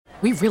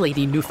We really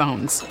need new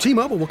phones.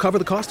 T-Mobile will cover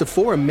the cost of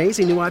 4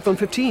 amazing new iPhone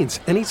 15s,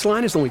 and each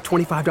line is only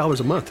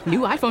 $25 a month. New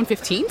iPhone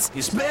 15s?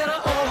 It's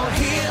better over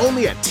here.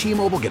 Only at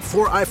T-Mobile, get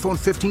 4 iPhone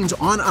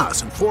 15s on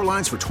us and 4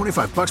 lines for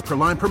 $25 per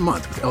line per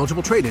month with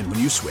eligible trade-in when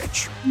you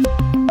switch.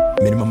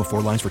 Minimum of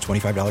 4 lines for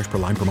 $25 per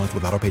line per month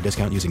with autopay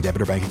discount using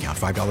debit or bank account.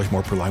 $5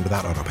 more per line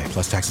without autopay,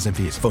 plus taxes and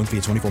fees. Phone fee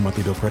at 24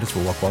 monthly bill credits for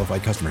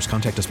well-qualified customers.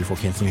 Contact us before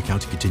canceling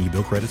account to continue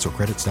bill credits or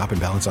credit stop and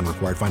balance on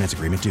required finance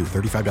agreement due.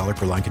 $35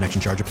 per line connection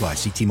charge applies.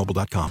 See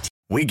T-Mobile.com.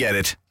 We get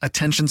it.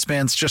 Attention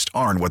spans just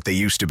aren't what they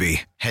used to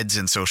be. Heads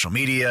in social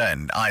media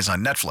and eyes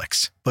on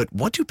Netflix. But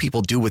what do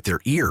people do with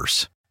their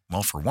ears?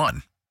 Well, for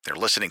one, they're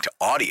listening to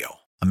audio.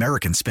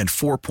 Americans spend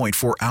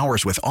 4.4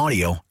 hours with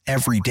audio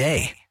every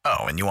day.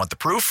 Oh, and you want the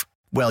proof?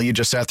 Well, you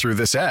just sat through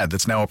this ad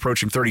that's now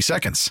approaching 30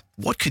 seconds.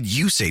 What could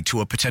you say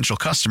to a potential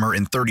customer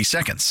in 30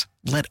 seconds?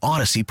 Let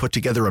Odyssey put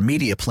together a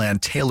media plan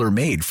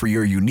tailor-made for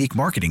your unique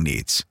marketing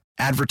needs.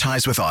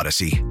 Advertise with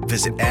Odyssey.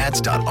 Visit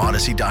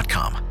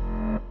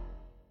ads.odyssey.com.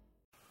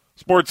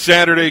 Sports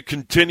Saturday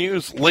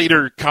continues.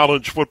 Later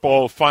college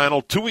football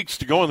final. 2 weeks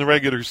to go in the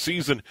regular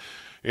season.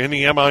 In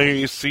the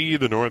MIAC,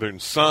 the Northern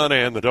Sun,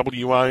 and the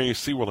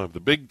WIAC, we'll have the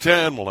Big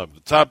Ten. We'll have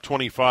the top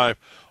 25.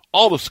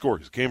 All the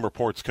scores, game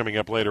reports coming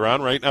up later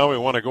on. Right now, we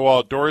want to go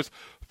outdoors.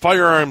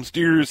 Firearms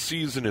deer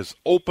season is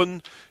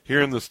open here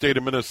in the state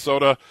of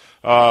Minnesota.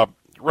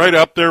 Right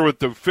up there with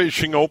the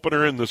fishing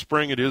opener in the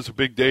spring. It is a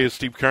big day.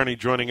 Steve Carney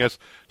joining us.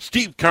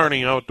 Steve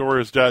Carney,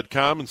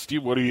 Outdoors.com. And,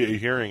 Steve, what are you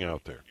hearing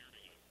out there?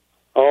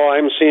 Oh,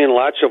 I'm seeing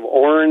lots of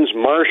orange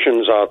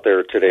Martians out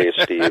there today,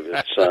 Steve.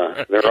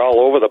 They're all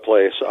over the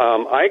place.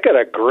 I got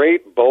a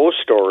great bow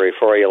story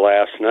for you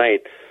last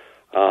night.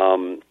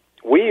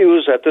 We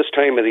use at this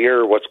time of the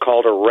year what's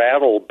called a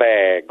rattle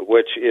bag,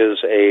 which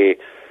is a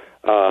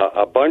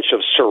bunch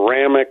of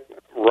ceramic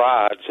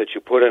rods that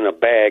you put in a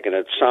bag, and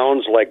it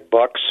sounds like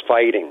bucks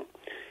fighting.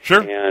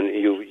 Sure. And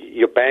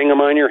you bang them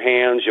on your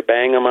hands, you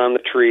bang them on the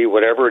tree,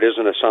 whatever it is,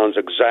 and it sounds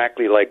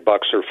exactly like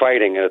bucks are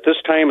fighting. And at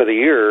this time of the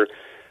year,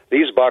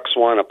 these bucks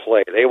want to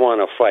play. They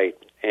want to fight.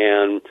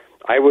 And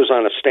I was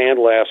on a stand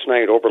last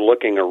night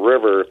overlooking a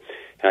river,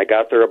 and I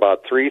got there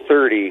about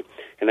 3:30,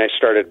 and I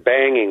started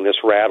banging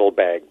this rattle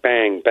bag.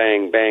 Bang,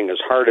 bang, bang, as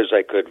hard as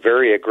I could,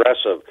 very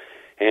aggressive.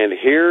 And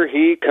here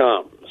he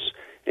comes,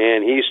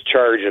 and he's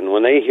charging.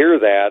 When they hear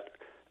that,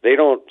 they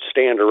don't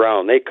stand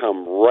around. They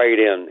come right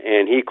in.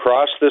 And he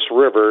crossed this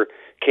river,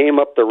 came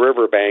up the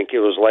riverbank. It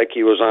was like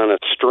he was on a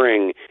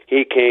string.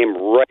 He came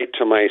right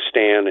to my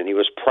stand, and he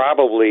was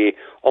probably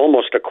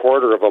almost a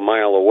quarter of a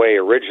mile away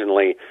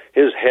originally.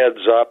 His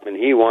head's up, and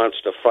he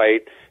wants to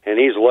fight, and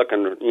he's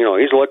looking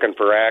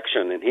for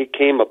action. And he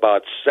came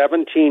about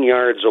 17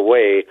 yards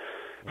away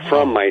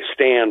from my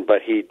stand,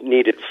 but he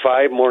needed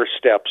 5 more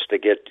steps to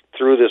get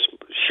through this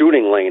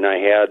shooting lane I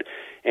had,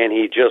 and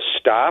he just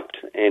stopped,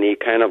 and he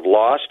kind of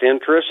lost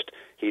interest.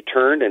 He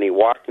turned and he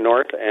walked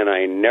north, and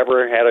I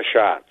never had a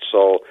shot.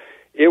 So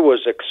it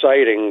was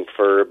exciting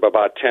for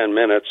about 10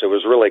 minutes. It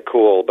was really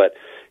cool. But,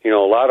 a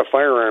lot of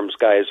firearms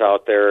guys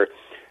out there,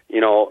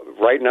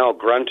 right now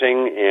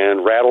grunting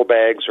and rattle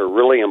bags are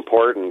really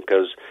important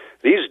because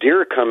these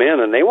deer come in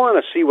and they want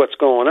to see what's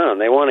going on.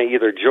 They want to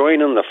either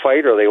join in the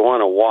fight or they want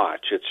to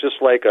watch. It's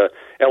just like a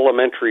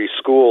elementary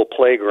school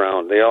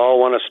playground. They all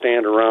want to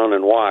stand around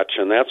and watch,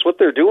 and that's what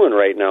they're doing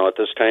right now at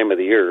this time of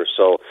the year.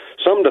 So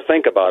something to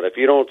think about. If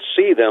you don't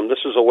see them,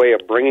 this is a way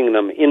of bringing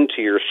them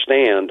into your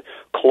stand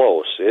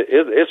close.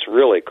 It's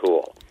really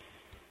cool.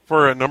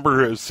 For a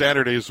number of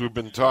Saturdays, we've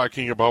been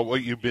talking about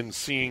what you've been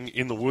seeing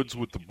in the woods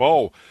with the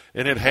bow,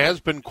 and it has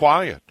been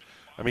quiet.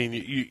 I mean,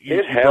 you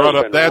brought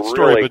up that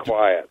story, really but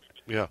quiet.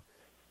 Yeah.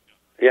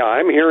 Yeah,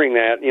 I'm hearing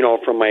that,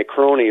 from my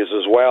cronies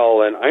as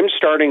well, and I'm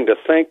starting to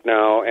think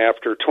now,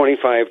 after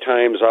 25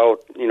 times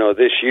out,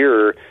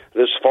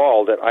 this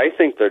fall, that I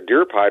think the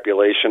deer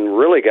population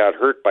really got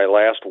hurt by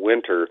last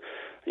winter.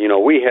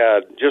 We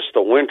had just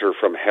the winter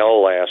from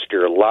hell last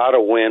year, a lot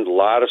of wind, a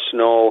lot of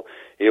snow.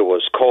 It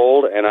was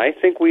cold, and I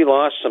think we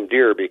lost some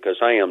deer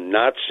because I am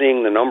not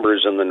seeing the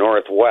numbers in the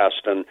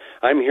Northwest, and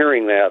I'm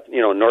hearing that,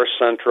 North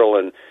Central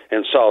and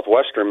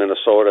Southwestern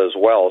Minnesota as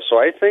well. So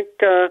I think,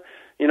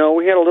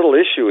 we had a little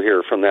issue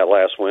here from that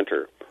last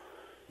winter.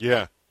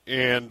 Yeah,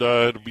 and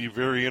it'll be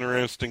very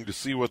interesting to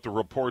see what the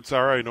reports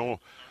are. I know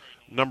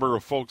a number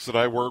of folks that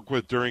I work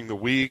with during the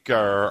week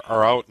are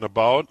out and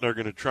about, and they're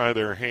going to try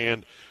their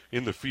hand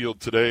in the field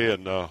today,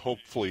 and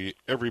hopefully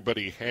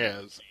everybody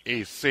has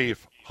a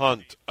safe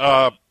hunt.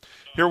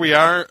 Here we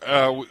are.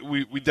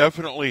 We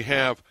definitely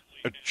have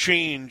a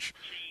change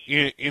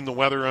in the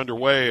weather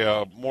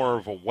underway, more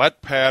of a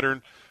wet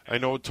pattern. I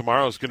know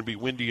tomorrow is going to be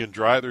windy and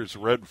dry. There's a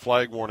red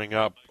flag warning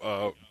up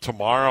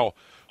tomorrow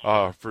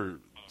for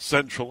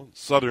central and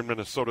southern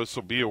Minnesota,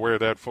 so be aware of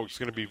that, folks. It's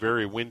going to be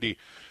very windy.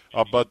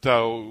 But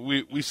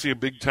we see a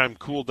big-time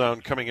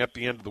cool-down coming at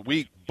the end of the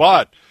week.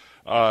 But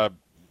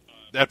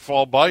that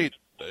fall bite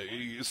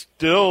is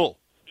still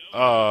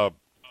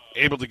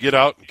able to get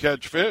out and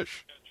catch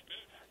fish.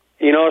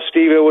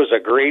 Steve, it was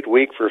a great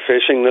week for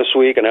fishing this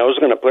week, and I was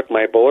going to put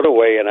my boat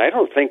away, and I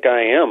don't think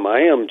I am.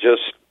 I am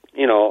just,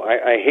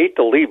 I hate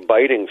to leave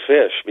biting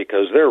fish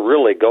because they're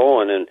really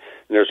going, and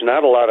there's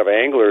not a lot of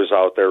anglers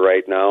out there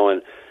right now,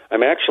 and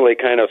I'm actually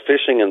kind of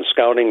fishing and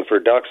scouting for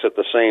ducks at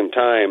the same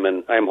time,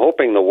 and I'm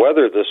hoping the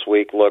weather this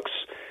week looks,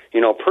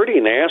 pretty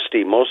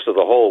nasty most of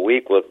the whole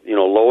week with,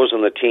 lows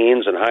in the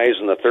teens and highs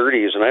in the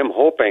 30s, and I'm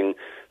hoping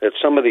that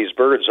some of these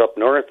birds up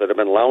north that have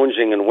been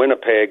lounging in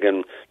Winnipeg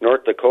and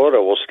North Dakota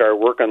will start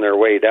working their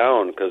way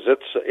down because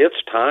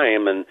it's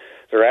time, and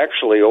they're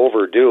actually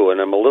overdue,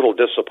 and I'm a little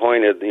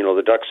disappointed,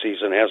 the duck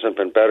season hasn't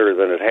been better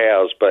than it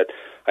has, but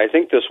I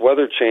think this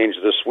weather change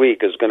this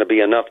week is going to be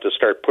enough to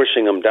start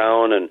pushing them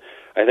down, and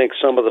I think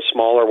some of the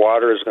smaller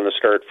water is going to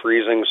start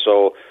freezing,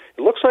 so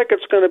it looks like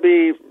it's going to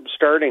be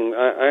starting,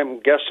 I'm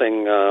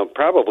guessing,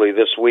 probably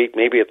this week,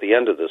 maybe at the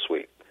end of this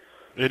week.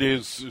 It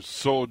is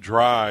so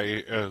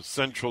dry,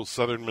 central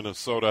southern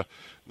Minnesota.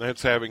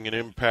 That's having an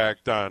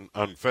impact on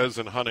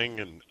pheasant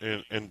hunting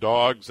and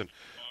dogs, and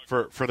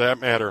for that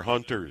matter,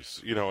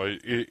 hunters.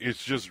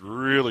 It's just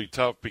really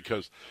tough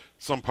because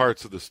some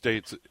parts of the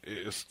states,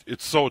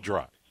 it's so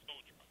dry.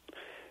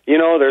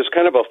 There's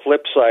kind of a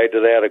flip side to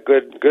that, a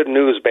good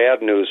news,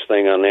 bad news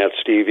thing on that,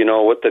 Steve.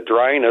 With the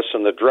dryness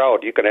and the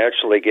drought, you can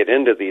actually get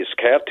into these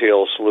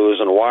cattail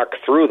sloughs and walk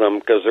through them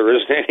because there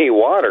isn't any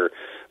water.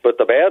 But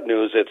the bad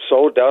news, it's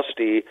so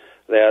dusty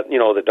that,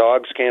 the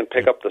dogs can't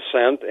pick up the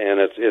scent, and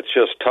it's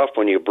just tough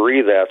when you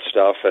breathe that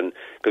stuff, and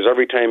because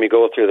every time you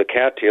go through the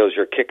cattails,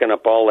 you're kicking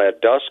up all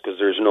that dust because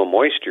there's no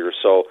moisture.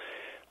 So,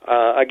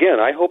 again,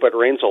 I hope it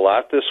rains a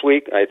lot this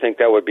week. I think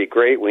that would be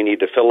great. We need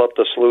to fill up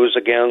the sloughs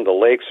again. The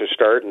lakes are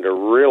starting to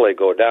really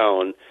go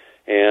down,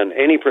 and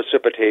any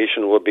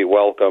precipitation would be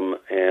welcome.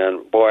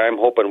 And, boy, I'm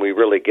hoping we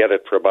really get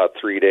it for about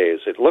 3 days.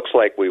 It looks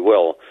like we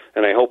will,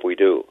 and I hope we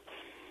do.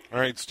 All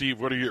right, Steve,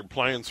 what are your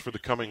plans for the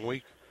coming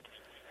week?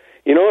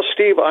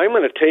 Steve, I'm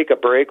going to take a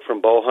break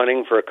from bow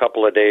hunting for a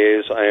couple of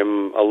days.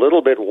 I'm a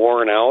little bit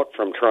worn out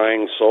from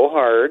trying so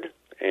hard,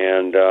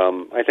 and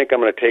I think I'm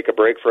going to take a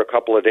break for a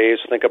couple of days,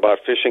 think about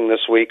fishing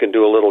this week, and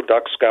do a little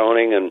duck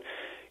scouting, and,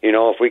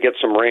 if we get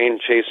some rain,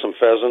 chase some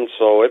pheasants.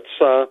 So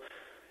it's,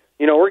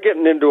 we're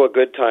getting into a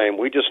good time.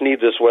 We just need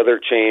this weather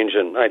change,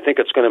 and I think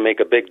it's going to make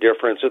a big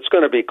difference. It's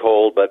going to be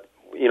cold, but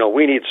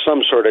we need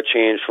some sort of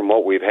change from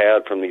what we've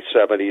had from the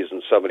 70s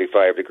and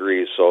 75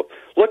 degrees. So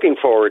looking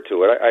forward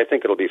to it. I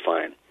think it'll be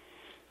fine.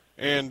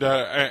 And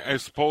I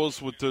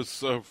suppose with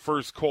this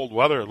first cold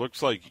weather, it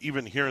looks like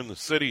even here in the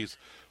cities,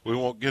 we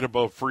won't get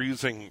above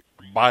freezing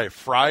by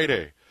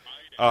Friday.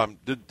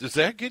 Does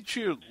that get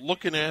you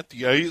looking at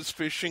the ice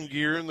fishing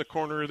gear in the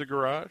corner of the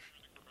garage?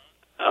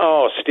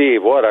 Oh,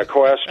 Steve, what a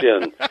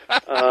question.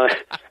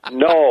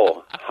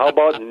 No. How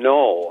about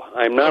no?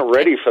 I'm not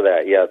ready for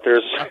that yet.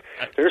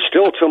 There's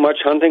still too much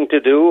hunting to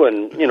do,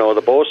 and,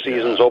 the bow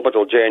season's open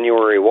till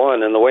January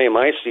 1, and the way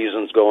my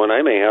season's going,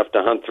 I may have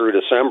to hunt through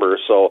December.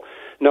 So,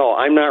 no,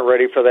 I'm not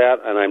ready for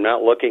that, and I'm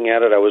not looking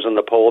at it. I was in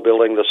the pole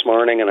building this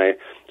morning, and I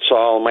saw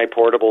all my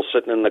portables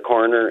sitting in the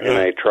corner, and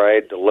I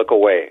tried to look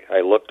away.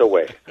 I looked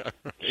away.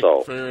 So,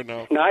 fair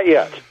enough. Not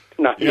yet.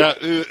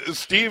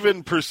 Steve,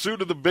 in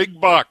pursuit of the big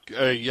buck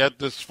yet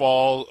this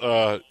fall,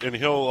 and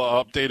he'll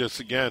update us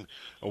again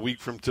a week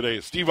from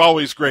today. Steve,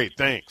 always great.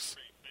 Thanks.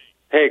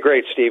 Hey,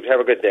 great, Steve. Have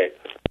a good day.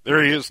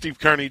 There he is, Steve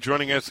Carney,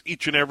 joining us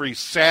each and every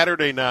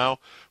Saturday now,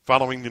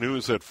 following the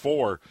news at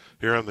 4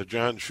 here on the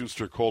John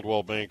Schuster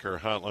Coldwell Banker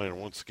Hotline.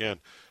 Once again,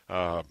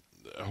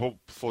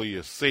 hopefully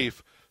a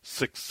safe,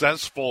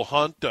 successful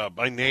hunt.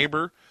 My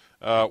neighbor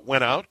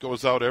went out,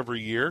 goes out every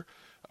year.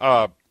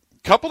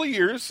 Couple of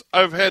years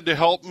I've had to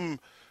help him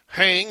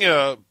hang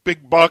a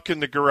big buck in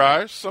the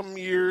garage. Some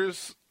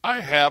years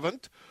I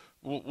haven't.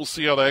 We'll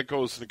see how that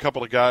goes. And a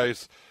couple of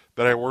guys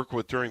that I work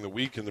with during the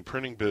week in the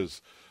printing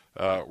biz,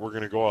 we're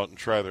going to go out and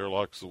try their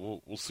luck.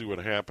 So we'll see what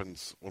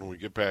happens when we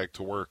get back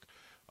to work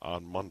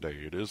on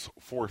Monday. It is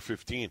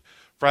 4:15.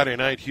 Friday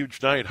night,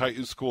 huge night, high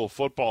school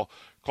football.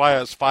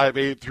 Class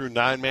 5A through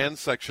 9-man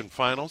section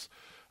finals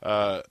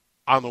on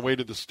the way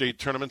to the state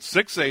tournament.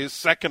 6A's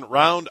second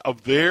round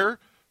of their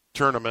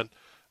tournament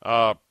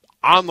on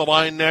the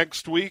line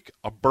next week,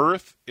 a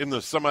berth in the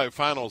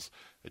semifinals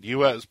at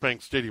U.S.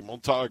 Bank Stadium. We'll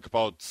talk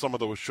about some of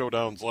those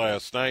showdowns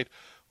last night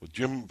with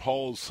Jim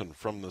Paulson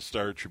from the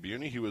Star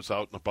Tribune. He was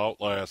out and about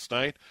last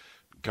night,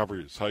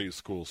 covers high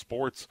school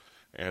sports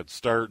at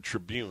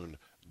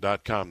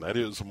StarTribune.com. That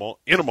is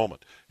in a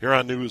moment here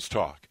on News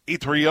Talk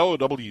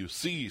 830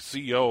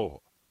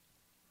 WCCO.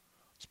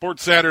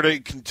 Sports Saturday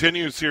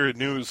continues here at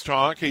News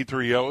Talk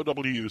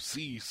 830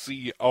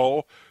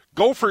 WCCO.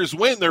 Gophers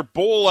win. They're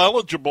bowl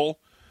eligible.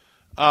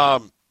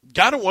 Got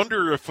to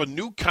wonder if a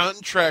new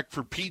contract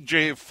for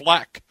P.J.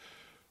 Fleck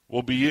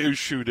will be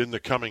issued in the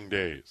coming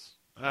days.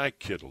 I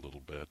kid a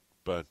little bit,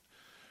 but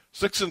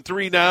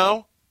 6-3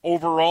 now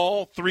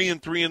overall,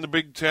 3-3 in the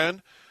Big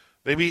Ten.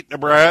 They beat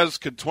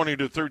Nebraska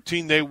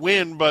 20-13. They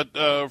win, but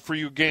for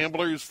you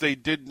gamblers, they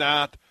did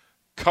not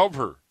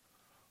cover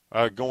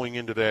going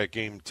into that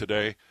game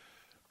today.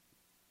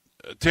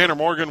 Tanner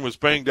Morgan was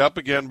banged up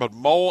again, but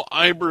Mo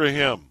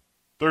Ibrahim,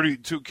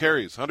 32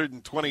 carries,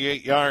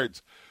 128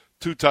 yards,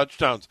 2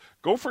 touchdowns.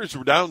 Gophers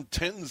were down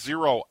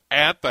 10-0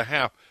 at the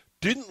half.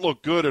 Didn't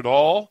look good at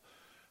all.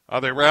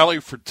 They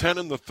rallied for 10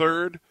 in the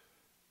third,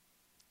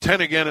 10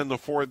 again in the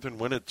fourth, and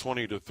win it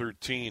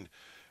 20-13.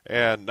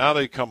 And now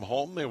they come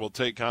home. They will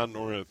take on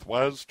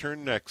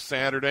Northwestern next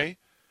Saturday.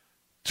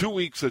 2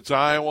 weeks it's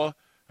Iowa,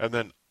 and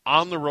then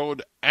on the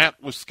road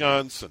at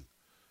Wisconsin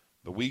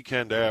the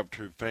weekend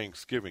after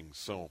Thanksgiving.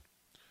 So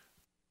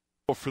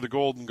for the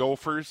Golden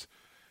Gophers,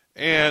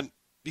 and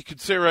you could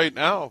say right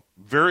now,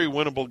 very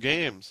winnable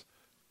games.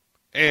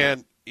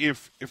 And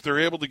if they're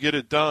able to get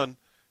it done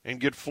and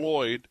get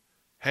Floyd,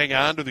 hang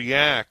on to the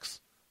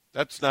axe,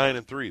 that's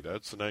 9-3.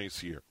 That's a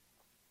nice year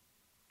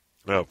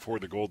for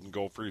the Golden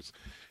Gophers,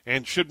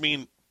 and should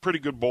mean pretty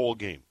good bowl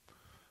game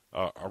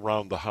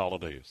around the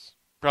holidays.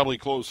 Probably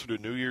closer to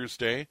New Year's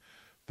Day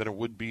than it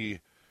would be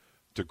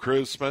to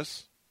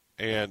Christmas,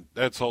 and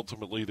that's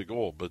ultimately the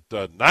goal. But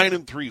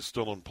 9-3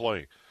 still in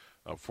play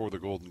for the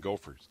Golden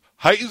Gophers.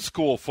 High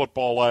school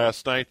football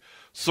last night,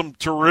 some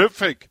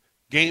terrific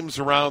games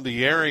around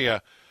the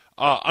area.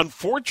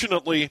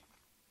 Unfortunately,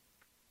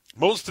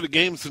 most of the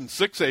games in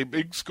 6A,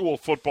 big school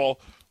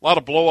football, a lot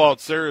of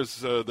blowouts there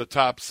as the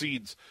top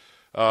seeds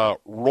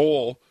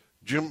roll.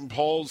 Jim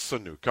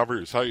Paulson, who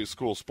covers high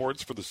school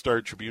sports for the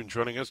Star Tribune,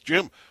 joining us.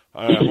 Jim,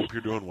 I hope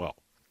you're doing well.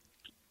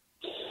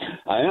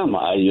 I am.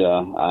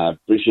 I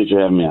appreciate you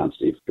having me on,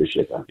 Steve.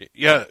 Appreciate that.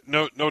 Yeah,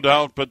 no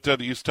doubt. But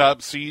these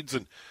top seeds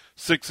in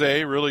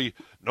 6A, really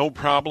no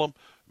problem.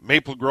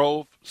 Maple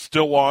Grove,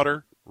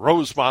 Stillwater,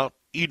 Rosemount,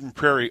 Eden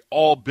Prairie,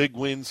 all big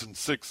wins in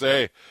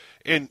 6A.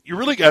 And you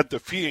really got the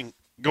feeling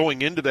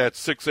going into that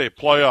 6A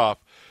playoff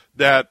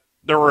that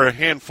there were a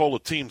handful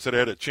of teams that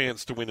had a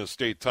chance to win a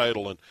state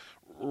title, and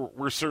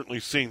we're certainly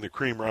seeing the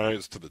cream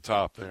rise to the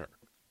top there.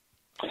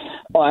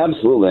 Oh,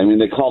 absolutely. I mean,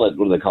 they call it,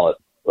 what do they call it?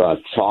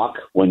 Chalk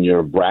when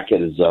your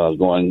bracket is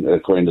going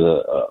according to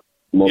the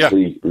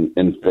mostly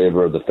in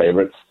favor of the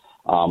favorites.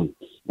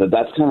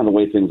 That's kind of the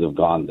way things have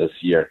gone this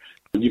year.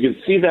 You can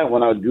see that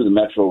when I would do the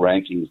Metro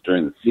rankings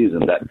during the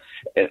season, that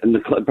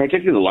in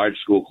particularly the large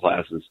school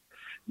classes,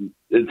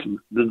 it's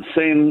the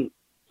same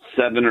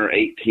 7 or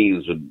 8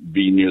 teams would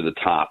be near the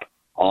top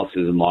all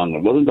season long.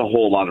 There wasn't a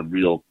whole lot of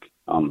real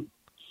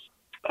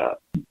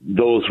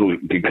those who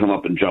could come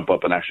up and jump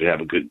up and actually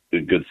have a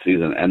good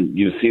season. And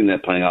you've seen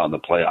that playing out in the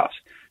playoffs.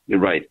 You're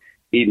right.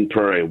 Eden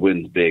Prairie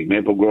wins big.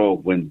 Maple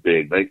Grove wins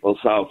big. Lakeville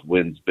South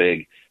wins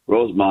big.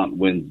 Rosemount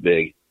wins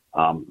big.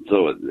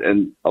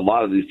 And a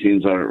lot of these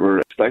teams were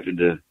expected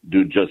to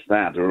do just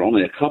that. There were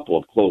only a couple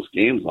of close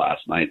games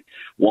last night.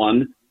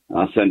 One,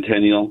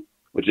 Centennial,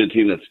 which is a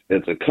team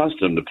that's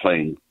accustomed to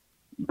playing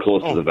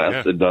close to the vest.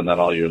 Yeah. They've done that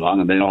all year long,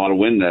 and they know how to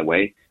win that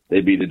way.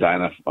 They beat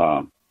Edina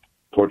 14-7,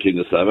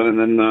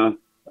 and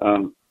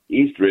then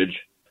Eastridge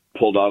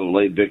pulled out a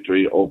late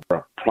victory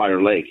over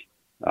Prior Lake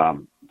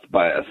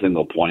by a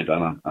single point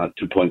on a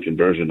 2-point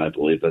conversion, I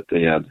believe, that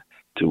they had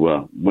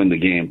to win the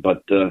game.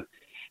 But other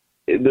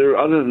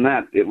than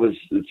that,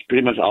 it's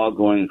pretty much all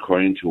going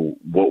according to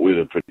what we would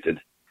have predicted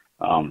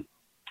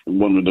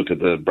when we look at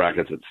the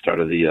brackets at the start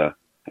of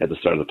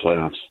the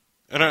playoffs.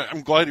 And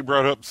I'm glad you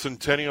brought up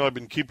Centennial. I've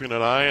been keeping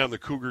an eye on the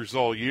Cougars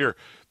all year.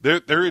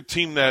 They're a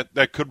team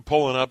that could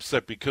pull an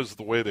upset because of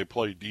the way they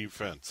play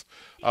defense.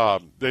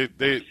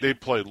 They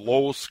play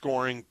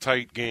low-scoring,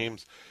 tight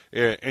games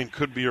and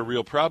could be a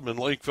real problem.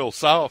 In Lakeville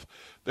South,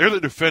 they're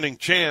the defending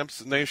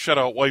champs, and they shut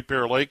out White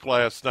Bear Lake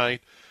last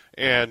night.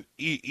 And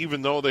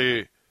even though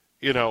they,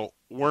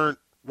 weren't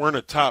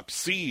a top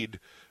seed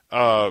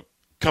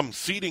come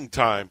seeding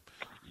time,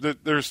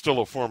 they're still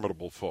a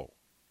formidable foe.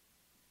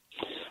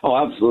 Oh,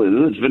 absolutely.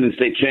 They're the defending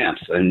state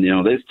champs, and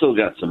they've still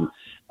got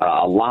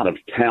a lot of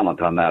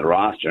talent on that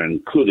roster,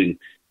 including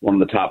one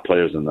of the top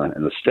players in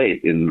the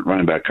state in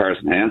running back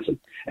Carson Hansen.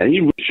 And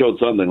he showed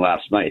something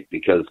last night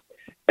because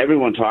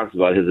everyone talks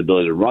about his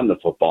ability to run the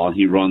football, and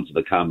he runs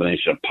with a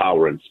combination of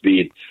power and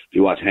speed. If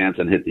you watch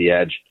Hansen hit the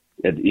edge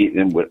at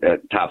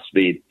top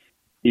speed,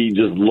 he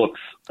just looks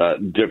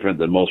different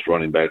than most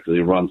running backs because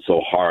he runs so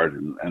hard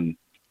and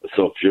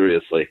so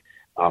furiously.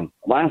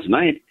 Last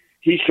night,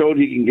 he showed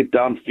he can get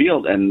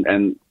downfield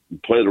and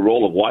play the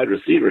role of wide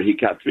receiver. He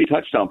caught 3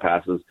 touchdown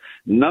passes,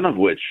 none of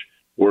which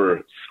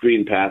were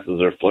screen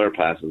passes or flare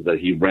passes that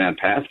he ran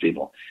past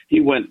people. He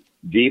went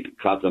deep,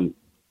 caught them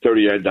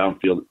 30-yard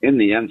downfield in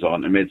the end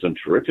zone, and made some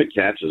terrific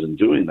catches in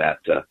doing that.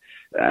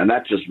 And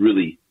that just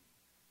really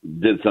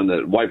did something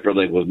that White Bear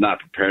Lake was not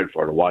prepared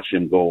for, to watch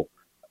him go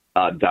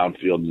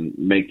downfield and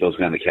make those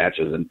kind of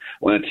catches. And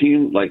when a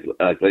team like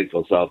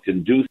Lakeville South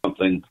can do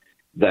something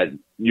that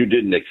you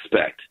didn't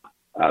expect,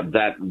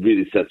 that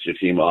really sets your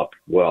team up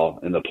well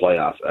in the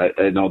playoffs.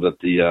 I know that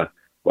the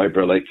White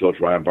Bear Lake coach,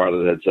 Ryan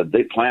Bartlett, had said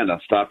they planned on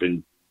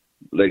stopping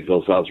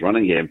Lakeville South's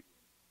running game,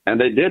 and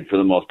they did for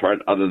the most part,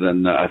 other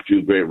than a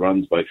few great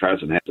runs by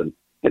Carson Hansen.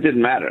 It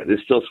didn't matter. They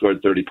still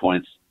scored 30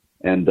 points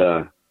and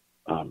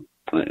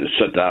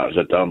shut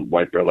down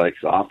White Bear Lake's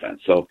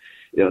offense. So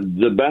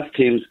the best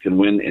teams can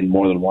win in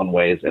more than one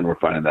ways, and we're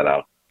finding that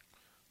out.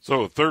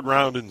 So third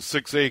round in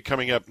 6A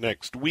coming up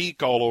next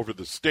week all over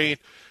the state.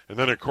 And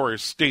then, of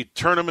course, state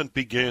tournament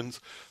begins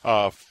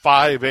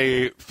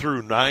 5A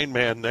through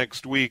 9-man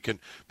next week. And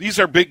these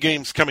are big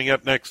games coming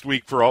up next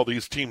week for all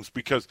these teams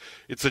because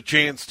it's a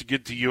chance to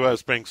get to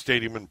U.S. Bank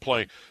Stadium and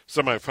play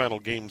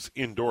semifinal games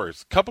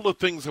indoors. A couple of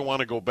things I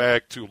want to go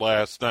back to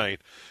last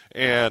night.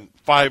 And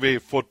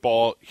 5A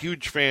football,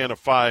 huge fan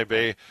of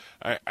 5A.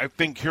 I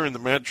think here in the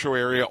metro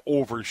area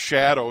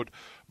overshadowed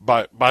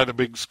by the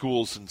big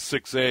schools in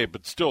 6A,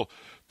 but still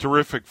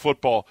terrific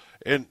football.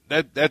 And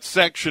that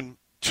section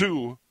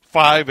 2,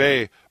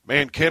 5A,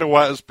 Mankato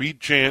West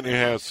beat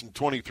Chanhassen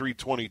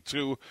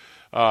 23-22.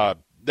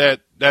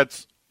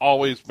 That's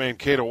always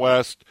Mankato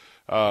West,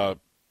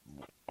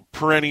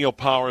 perennial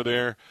power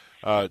there.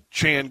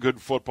 Chan,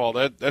 good football.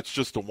 That's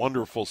just a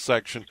wonderful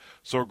section.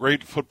 So a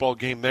great football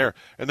game there.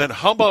 And then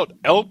how about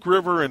Elk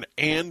River and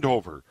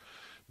Andover?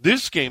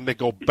 This game, they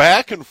go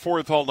back and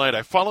forth all night.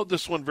 I followed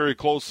this one very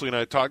closely, and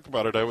I talked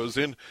about it. I was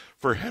in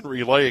for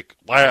Henry Lake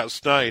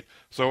last night,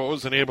 so I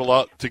wasn't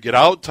able to get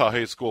out to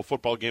high school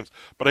football games.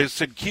 But I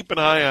said, keep an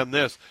eye on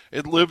this.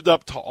 It lived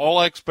up to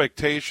all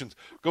expectations.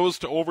 Goes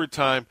to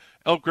overtime.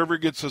 Elk River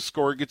gets a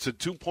score, gets a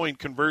 2-point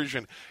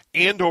conversion.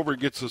 Andover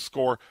gets a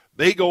score.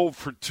 They go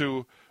for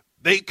 2.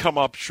 They come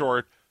up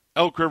short.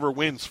 Elk River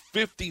wins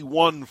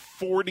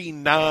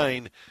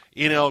 51-49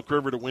 in Elk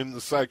River to win the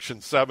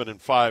Section 7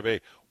 and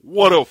 5A.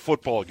 What a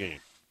football game.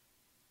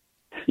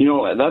 You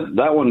know,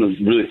 that one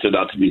really stood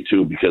out to me,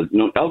 too, because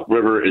Elk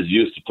River is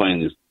used to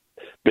playing these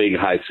big,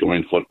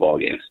 high-scoring football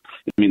games.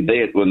 I mean,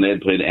 when they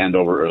had played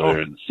Andover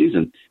earlier in the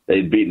season, they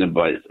had beaten them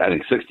by, I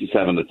think,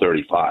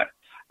 67-35.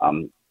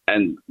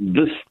 And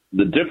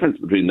the difference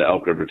between the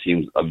Elk River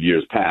teams of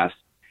years past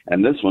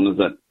and this one is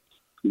that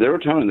they were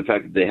touting the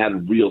fact that they had a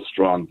real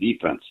strong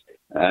defense.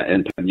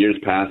 In years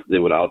past, they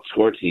would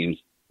outscore teams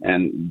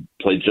and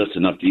play just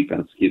enough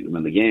defense to keep them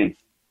in the game.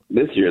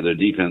 This year, their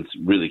defense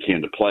really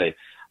came to play.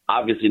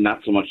 Obviously,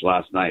 not so much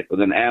last night, but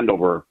then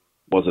Andover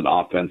was an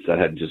offense that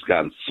had just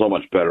gotten so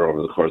much better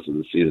over the course of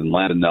the season.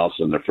 Landon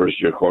Nelson, their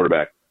first-year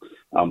quarterback,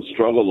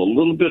 struggled a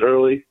little bit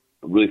early,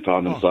 but really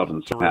found himself in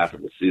the second half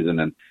of the season.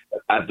 And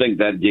I think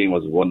that game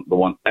was the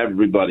one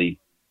everybody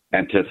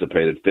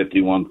anticipated,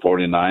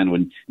 51-49.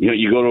 When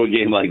you go to a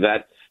game like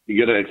that,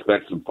 you're going to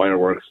expect some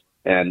fireworks,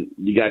 and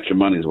you got your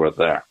money's worth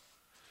there.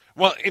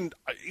 Well, and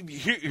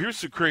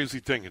here's the crazy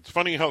thing. It's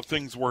funny how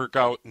things work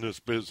out in this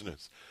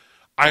business.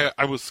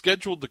 I was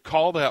scheduled to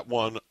call that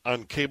one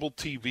on cable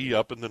TV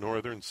up in the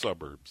northern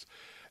suburbs.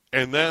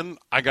 And then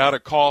I got a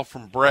call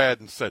from Brad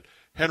and said,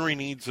 Henry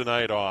needs a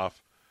night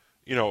off.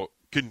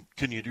 Can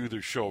you do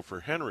the show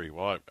for Henry?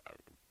 Well,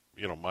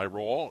 my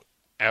role,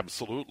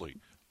 absolutely.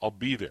 I'll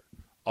be there.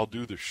 I'll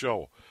do the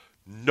show.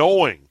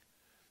 Knowing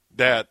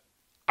that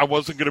I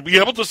wasn't going to be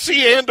able to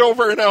see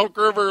Andover and Elk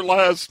River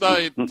last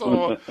night.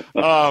 So,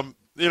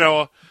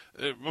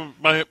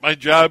 my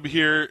job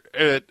here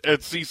at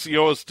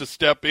CCO is to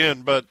step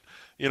in, but,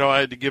 I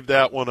had to give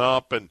that one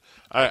up, and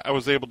I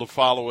was able to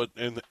follow it.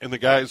 And the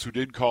guys who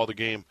did call the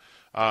game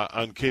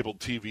on cable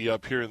TV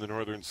up here in the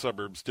northern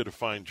suburbs did a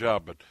fine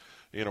job. But,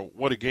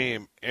 what a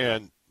game.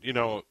 And,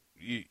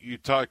 you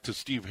talk to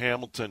Steve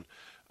Hamilton,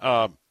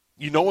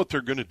 you know what they're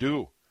going to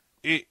do.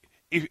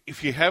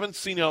 If you haven't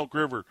seen Elk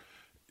River,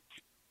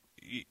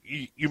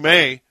 you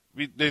may.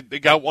 They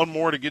got one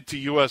more to get to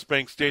U.S.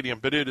 Bank Stadium,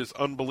 but it is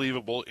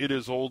unbelievable. It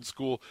is old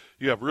school.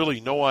 You have really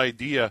no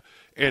idea.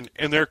 And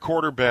their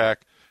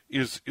quarterback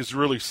is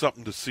really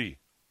something to see.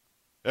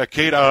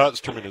 Kate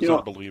Osterman is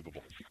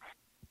unbelievable.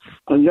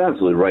 You're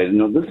absolutely right.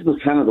 This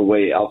is kind of the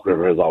way Elk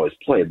River has always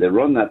played. They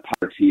run that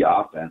power T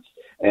offense,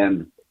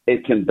 and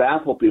it can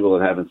baffle people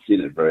that haven't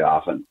seen it very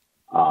often.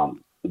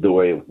 The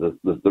way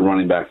the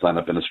running backs line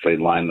up in a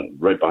straight line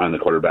right behind the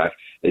quarterback.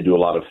 They do a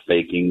lot of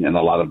faking and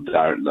a lot of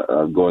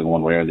going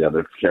one way or the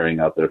other, carrying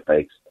out their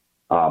fakes.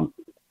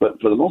 But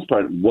for the most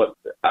part, what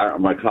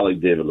my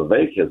colleague David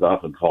LeVake has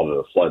often called it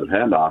a sleight of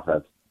hand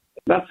offense.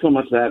 Not so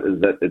much that is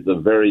that it's a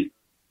very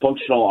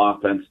functional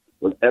offense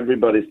with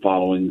everybody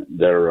following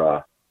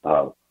their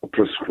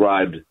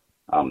prescribed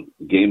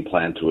game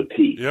plan to a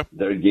T. Yep.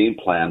 Their game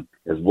plan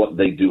is what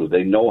they do.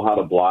 They know how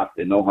to block.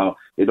 They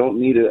don't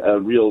need a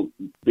real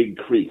big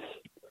crease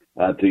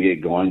to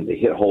get going. They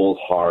hit holes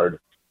hard,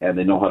 and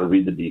they know how to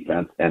read the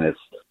defense.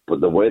 But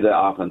the way the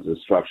offense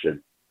is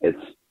structured, it's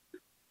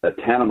a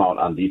tantamount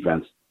on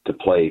defense to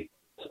play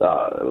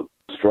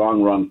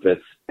strong run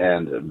fits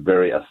and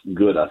very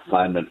good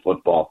assignment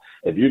football.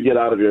 If you get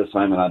out of your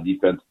assignment on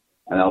defense,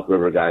 an Elk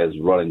River guy is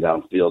running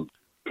downfield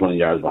 20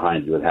 yards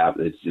behind you.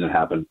 It's seen it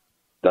happen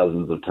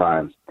dozens of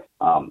times.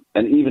 And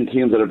even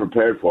teams that are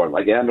prepared for it,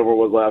 like Andover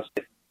was last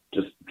night,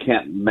 just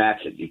can't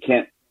match it. You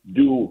can't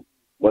do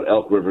what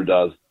Elk River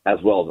does as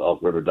well as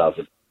Elk River does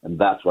it, and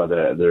that's why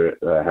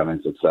they're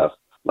having success.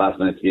 Last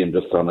night's game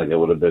just sounded like it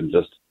would have been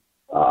just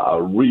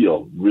a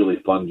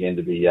really fun game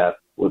to be at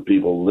with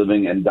people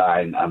living and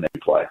dying on their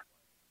play.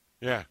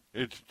 Yeah,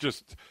 it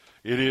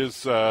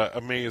is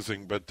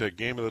amazing. But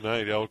game of the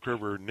night, Elk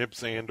River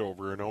nips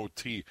Andover in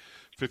OT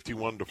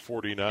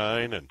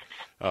 51-49, and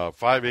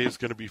 5A is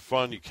going to be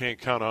fun. You can't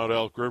count out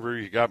Elk River.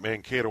 You got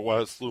Mankato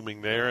West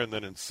looming there, and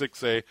then in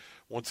 6A,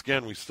 once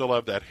again, we still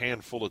have that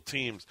handful of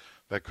teams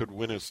that could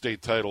win a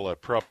state title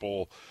at Prep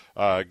Bowl.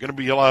 Going to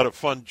be a lot of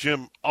fun.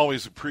 Jim,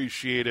 always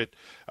appreciate it.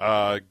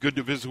 Good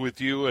to visit with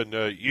you, and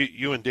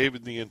you and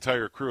David and the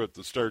entire crew at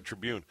the Star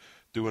Tribune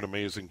do an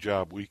amazing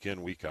job week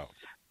in, week out.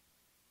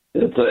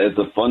 It's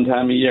a fun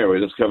time of year. We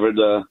just covered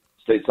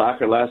state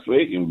soccer last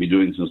week, and we'll be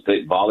doing some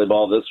state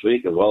volleyball this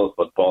week as well as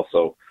football,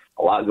 so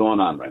a lot going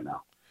on right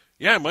now.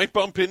 Yeah, I might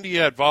bump into you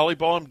at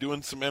volleyball. I'm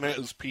doing some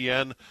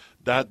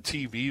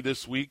NSPN.TV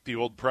this week, the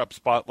old Prep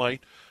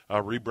Spotlight,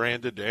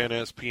 rebranded to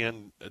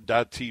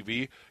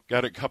NSPN.TV.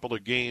 Got a couple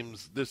of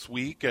games this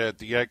week at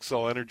the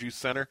XL Energy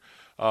Center.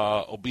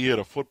 I'll be at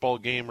a football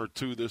game or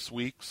two this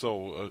week,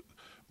 so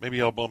maybe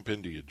I'll bump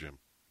into you, Jim.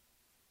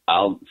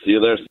 I'll see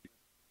you there.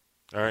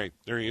 All right,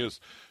 there he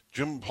is.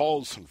 Jim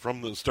Paulson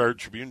from the Star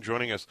Tribune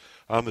joining us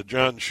on the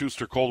John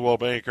Schuster Coldwell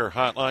Banker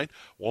Hotline.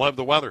 We'll have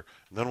the weather,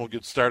 and then we'll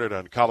get started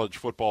on college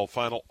football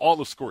final. All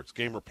the scores,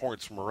 game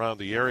reports from around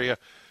the area,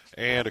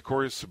 and, of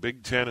course, the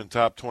Big Ten and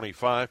Top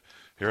 25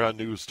 here on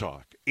News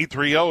Talk.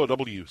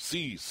 830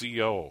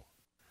 WCCO.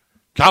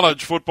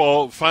 College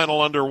football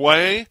final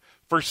underway.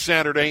 First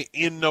Saturday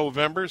in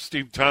November.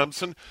 Steve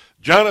Thompson,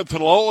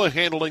 Jonathan Lola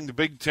handling the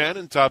Big Ten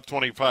and Top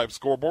 25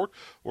 scoreboard.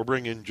 We'll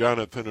bring in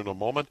Jonathan in a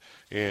moment.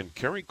 And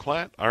Carrie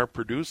Klatt, our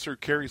producer,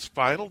 Carrie's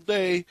final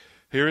day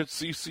here at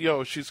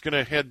CCO. She's going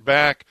to head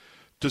back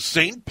to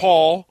St.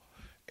 Paul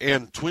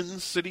and Twin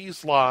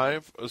Cities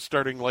Live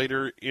starting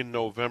later in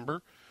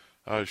November.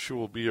 She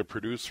will be a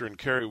producer. And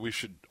Carrie, we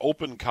should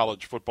open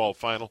college football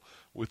final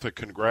with a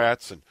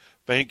congrats and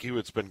thank you.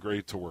 It's been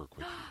great to work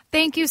with you.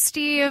 Thank you,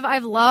 Steve.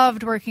 I've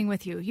loved working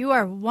with you. You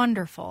are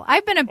wonderful.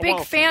 I've been a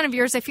big fan of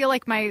yours, I feel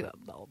like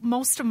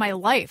most of my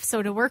life.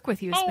 So to work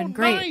with you has been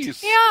great.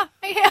 Nice. Yeah.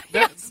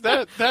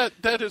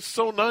 That is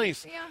so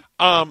nice. Yeah.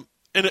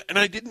 And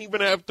I didn't even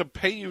have to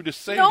pay you to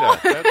say no,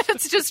 that.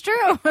 It's just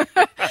true.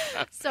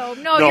 So,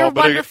 you're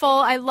wonderful.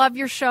 I love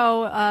your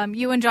show.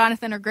 You and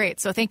Jonathan are great.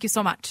 So thank you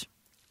so much.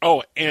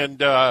 Oh, and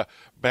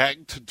back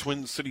to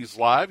Twin Cities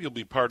Live. You'll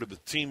be part of the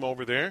team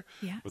over there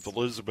with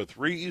Elizabeth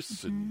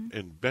Reese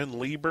and Ben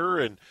Lieber,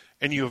 and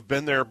you have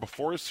been there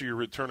before, so you're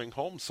returning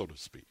home, so to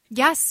speak.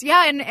 Yes,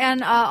 yeah,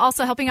 and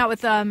also helping out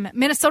with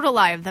Minnesota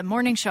Live, the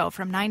morning show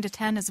from 9 to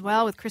 10 as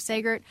well with Chris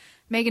Agert,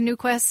 Megan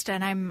Newquist,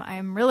 and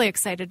I'm really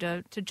excited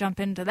to jump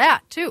into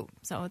that, too.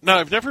 So now,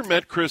 I've never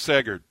met Chris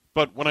Agert,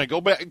 but when I go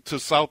back to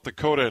South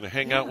Dakota and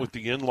hang out with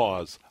the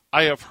in-laws,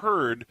 I have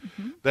heard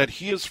that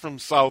he is from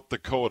South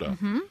Dakota,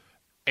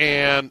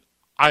 and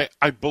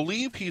I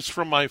believe he's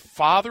from my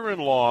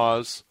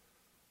father-in-law's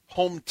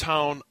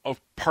hometown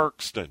of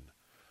Parkston.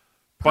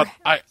 But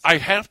I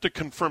have to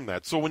confirm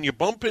that. So when you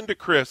bump into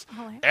Chris,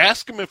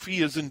 ask him if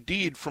he is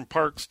indeed from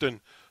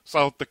Parkston,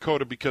 South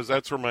Dakota, because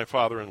that's where my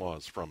father-in-law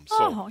is from.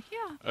 So,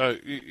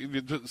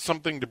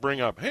 something to bring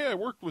up. Hey, I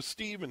worked with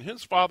Steve, and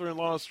his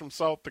father-in-law is from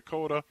South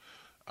Dakota.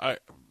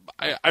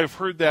 I've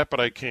heard that, but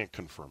I can't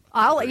confirm it.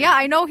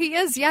 I know he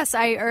is. Yes,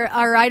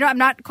 I'm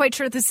not quite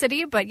sure the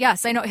city, but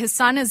yes, I know his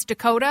son is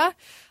Dakota.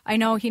 I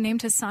know he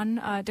named his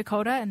son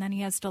Dakota, and then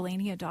he has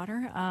Delaney, a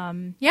daughter.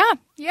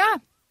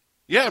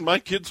 Yeah, and my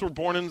kids were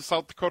born in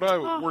South Dakota.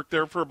 I worked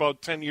there for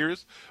about 10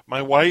 years.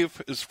 My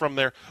wife is from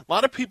there. A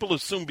lot of people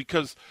assume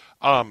because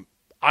I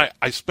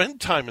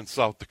spent time in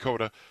South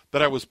Dakota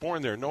that I was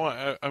born there.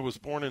 No, I was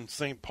born in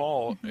St.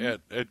 Paul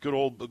at good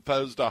old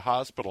Bethesda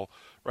Hospital,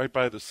 right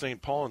by the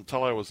St. Paul.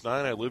 Until I was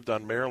 9, I lived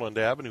on Maryland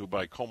Avenue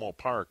by Como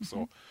Park.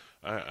 So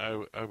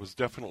I was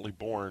definitely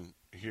born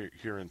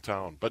here in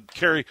town. But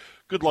Carrie,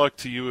 good luck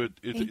to you.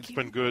 It's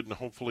been good, and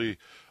hopefully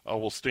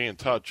we'll stay in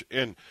touch.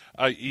 And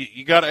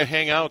you got to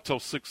hang out till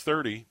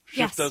 6:30.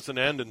 Shift doesn't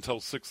end until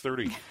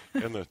 6:30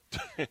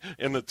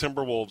 in the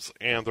Timberwolves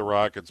and the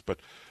Rockets. But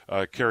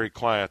Carrie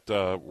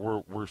Klatt,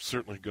 we're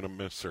certainly going to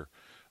miss her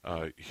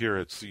here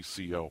at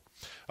CCO.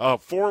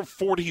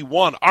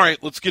 4:41. All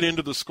right, let's get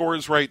into the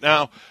scores right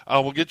now.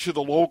 We'll get you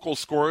the local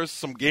scores,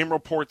 some game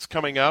reports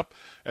coming up,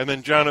 and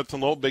then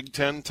Jonathan Lowe, Big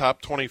Ten,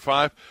 Top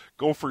 25.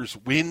 Gophers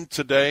win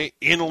today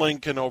in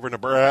Lincoln over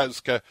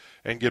Nebraska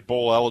and get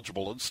bowl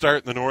eligible. Let's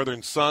start in the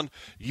Northern Sun.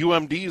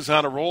 UMD's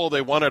on a roll.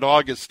 They won at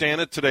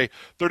Augustana today,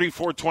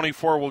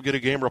 34-24. We'll get a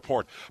game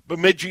report.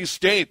 Bemidji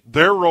State,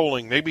 they're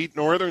rolling. They beat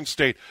Northern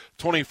State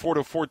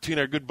 24-14.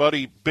 Our good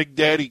buddy Big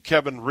Daddy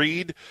Kevin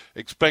Reed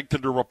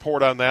expected to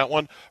report on that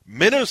one.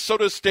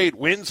 Minnesota State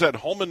wins at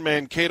home in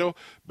Mankato,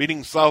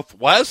 beating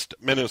Southwest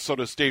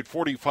Minnesota State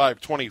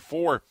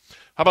 45-24.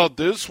 How about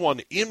this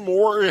one in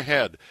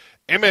Moorhead?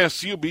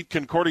 MSU beat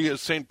Concordia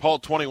St. Paul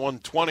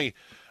 21-20.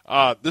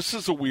 This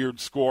is a weird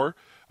score.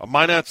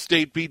 Minot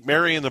State beat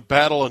Mary in the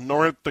Battle of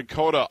North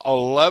Dakota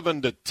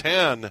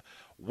 11-10.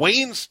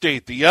 Wayne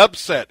State, the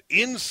upset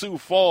in Sioux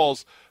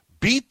Falls,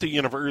 beat the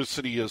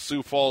University of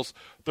Sioux Falls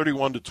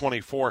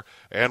 31-24.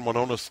 And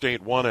Winona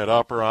State won at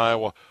Upper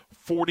Iowa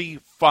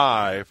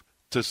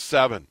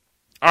 45-7.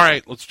 All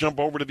right, let's jump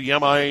over to the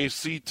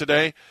MIAC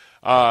today.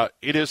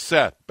 It is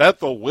set.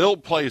 Bethel will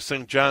play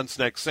St. John's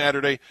next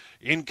Saturday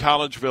in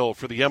Collegeville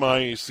for the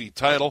MIAC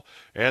title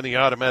and the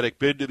automatic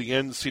bid to the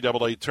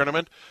NCAA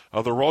tournament.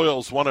 The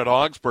Royals won at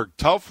Augsburg.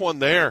 Tough one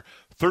there,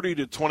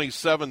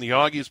 30-27. The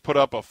Augies put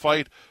up a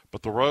fight,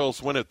 but the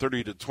Royals win at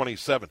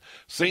 30-27.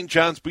 St.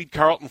 John's beat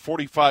Carleton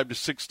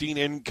 45-16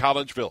 in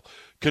Collegeville.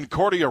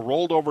 Concordia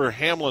rolled over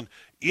Hamlin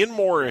in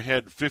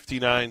Moorhead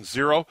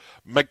 59-0.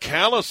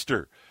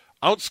 McAllister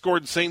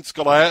outscored St.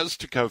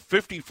 Scholastica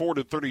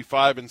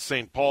 54-35 in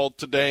St. Paul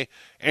today,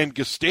 and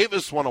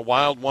Gustavus won a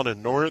wild one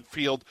in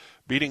Northfield,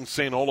 beating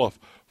St. Olaf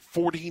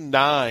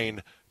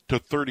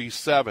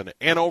 49-37.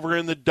 And over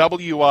in the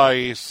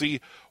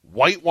WIAC,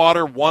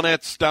 Whitewater won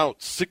at Stout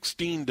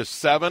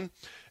 16-7.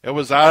 It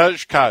was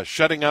Oshkosh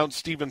shutting out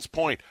Stevens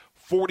Point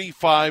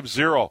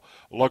 45-0.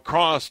 La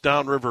Crosse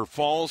down River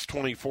Falls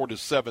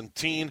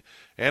 24-17,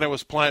 and it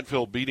was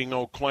Platteville beating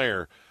Eau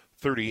Claire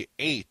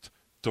 38-14.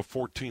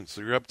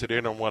 So you're up to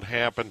date on what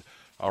happened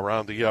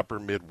around the upper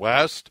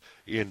Midwest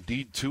in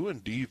D2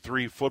 and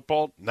D3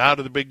 football. Now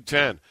to the Big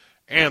Ten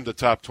and the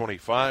top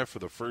 25 for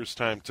the first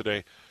time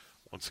today.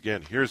 Once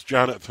again, here's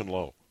Jonathan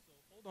Lowe.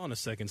 Hold on a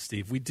second,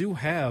 Steve. We do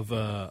have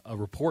a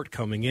report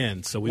coming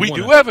in. So we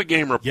do have a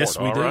game report. Yes,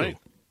 we do. Right.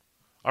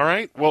 All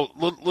right. Well,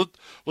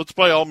 let's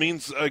by all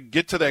means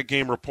get to that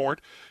game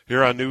report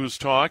here on News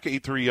Talk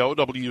 830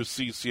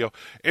 WCCO.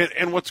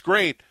 And what's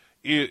great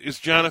is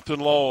Jonathan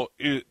Lowe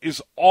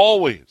is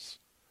always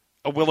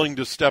willing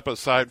to step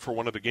aside for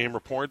one of the game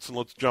reports. And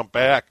let's jump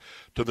back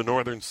to the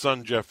Northern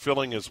Sun. Jeff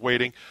Filling is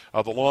waiting,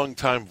 the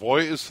longtime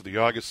voice of the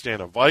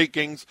Augustana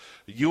Vikings.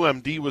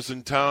 UMD was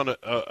in town,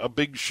 a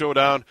big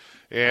showdown.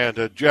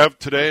 And Jeff,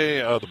 today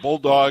the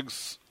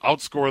Bulldogs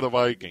outscore the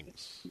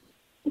Vikings.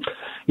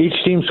 Each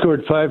team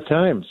scored 5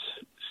 times,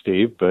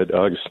 Steve, but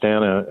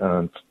Augustana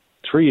on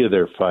 3 of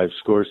their 5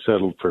 scores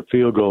settled for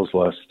field goals,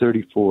 lost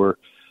 34-24,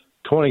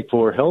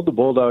 held the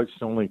Bulldogs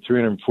to only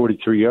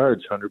 343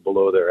 yards, 100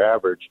 below their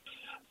average.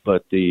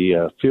 But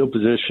the field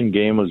position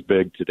game was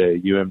big today.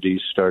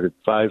 UMD started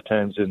 5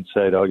 times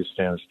inside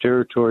Augustana's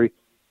territory,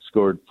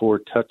 scored 4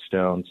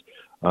 touchdowns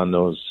on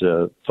those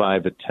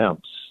 5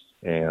 attempts.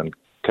 And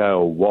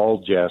Kyle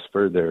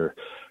Waljasper, their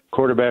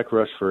quarterback,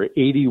 rushed for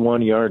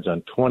 81 yards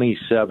on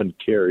 27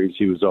 carries.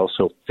 He was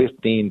also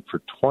 15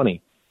 for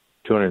 20,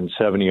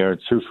 270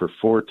 yards, threw for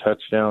 4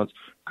 touchdowns.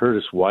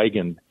 Curtis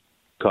Wigan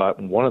caught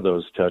one of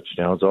those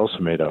touchdowns, also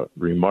made a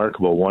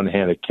remarkable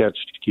one-handed catch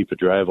to keep a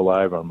drive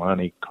alive.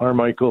 Armani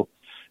Carmichael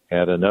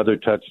had another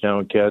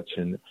touchdown catch,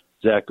 and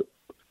Zach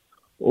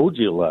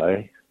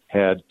Ojulai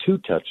had 2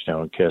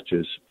 touchdown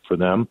catches for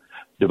them.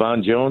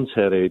 Devon Jones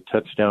had a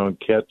touchdown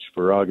catch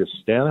for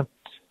Augustana,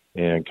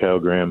 and Kyle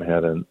Graham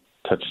had a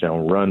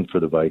touchdown run for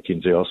the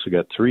Vikings. They also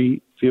got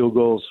 3 field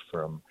goals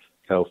from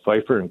Kyle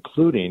Pfeiffer,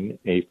 including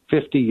a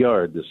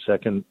 50-yard, the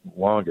second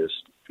longest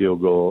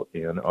field goal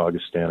in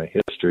Augustana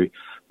history.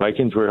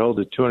 Vikings were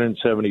held at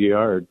 270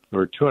 yards,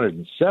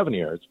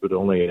 but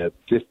only had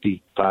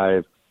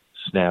 55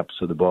 snaps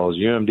of the balls.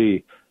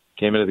 UMD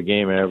came into the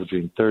game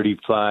averaging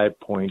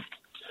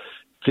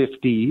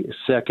 35.50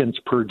 seconds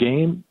per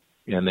game,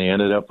 and they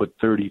ended up with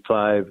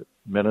 35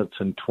 minutes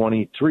and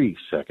 23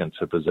 seconds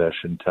of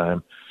possession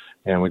time.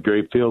 And with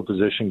great field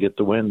position, get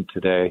the win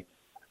today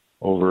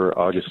over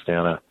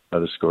Augustana by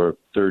the score of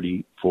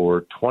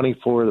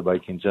 34-24. The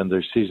Vikings end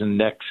their season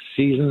next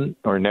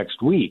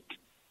week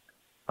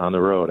on the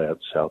road at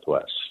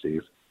Southwest,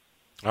 Steve.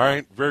 All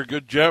right, very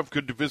good, Jeff.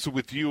 Good to visit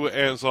with you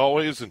as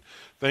always, and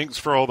thanks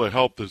for all the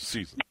help this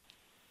season.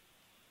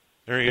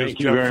 There he is,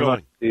 Jeff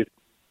Filling. Much,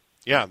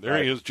 yeah,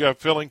 there he is, Jeff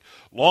Filling,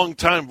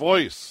 longtime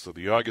voice of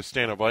the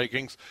Augustana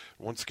Vikings.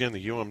 Once again,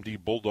 the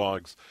UMD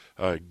Bulldogs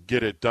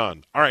get it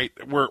done. All right,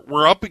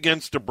 we're up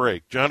against a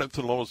break.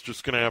 Jonathan Lowe is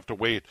just going to have to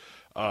wait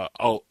a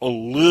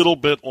little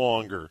bit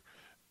longer,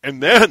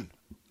 and then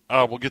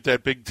we'll get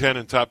that Big Ten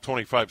and top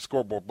 25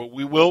 scoreboard. But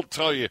we will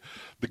tell you,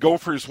 the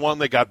Gophers won.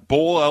 They got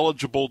bowl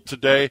eligible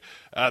today.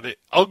 They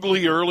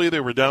ugly early.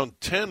 They were down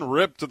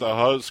 10-rip to the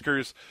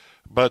Huskers.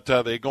 But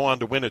they go on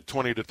to win at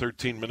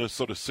 20-13.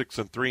 Minnesota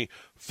 6-3,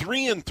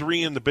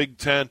 3-3 in the Big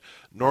Ten.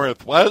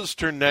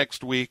 Northwestern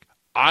next week.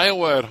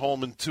 Iowa at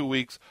home in 2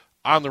 weeks.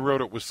 On the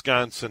road at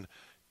Wisconsin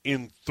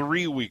in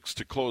 3 weeks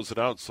to close it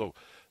out. So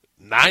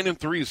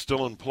 9-3 is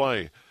still in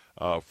play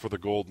for the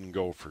Golden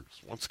Gophers.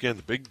 Once again,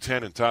 the Big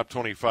Ten and top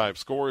 25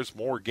 scores.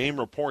 More game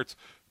reports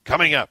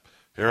coming up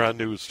here on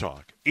News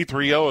Talk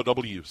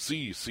 830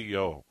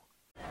 WCCO.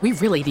 We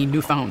really need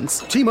new phones.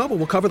 T-Mobile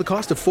will cover the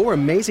cost of 4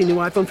 amazing new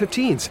iPhone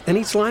 15s, and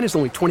each line is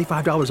only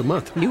 $25 a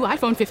month. New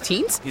iPhone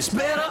 15s? It's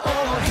better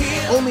over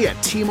here. Only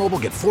at T-Mobile,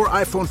 get 4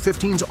 iPhone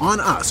 15s on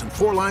us and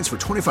 4 lines for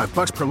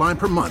 $25 per line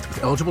per month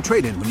with eligible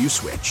trade-in when you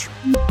switch.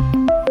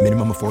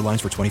 Minimum of 4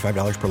 lines for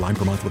 $25 per line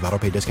per month with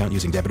autopay discount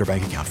using debit or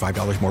bank account.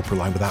 $5 more per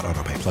line without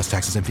autopay, plus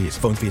taxes and fees.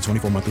 Phone fee at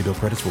 24 monthly bill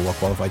credits for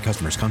well-qualified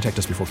customers. Contact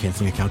us before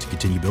canceling account to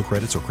continue bill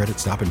credits or credit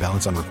stop and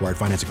balance on required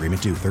finance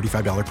agreement due.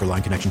 $35 per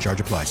line connection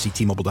charge applies. See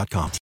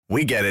T-Mobile.com.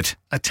 We get it.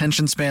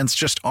 Attention spans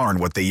just aren't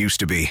what they used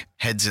to be.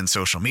 Heads in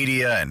social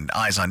media and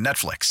eyes on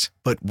Netflix.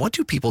 But what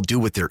do people do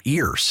with their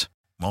ears?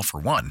 Well, for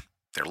one,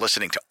 they're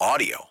listening to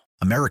audio.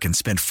 Americans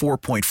spend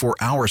 4.4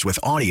 hours with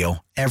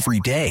audio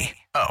every day.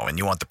 Oh, and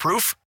you want the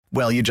proof?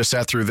 Well, you just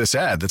sat through this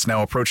ad that's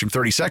now approaching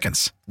 30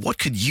 seconds. What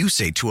could you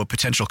say to a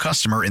potential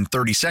customer in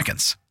 30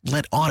 seconds?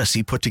 Let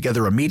Odyssey put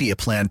together a media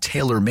plan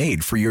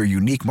tailor-made for your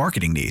unique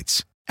marketing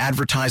needs.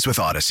 Advertise with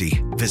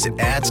Odyssey. Visit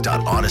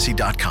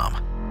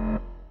ads.odyssey.com.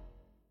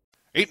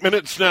 8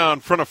 minutes now in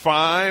front of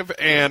 5,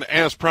 and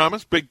as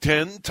promised, Big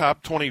Ten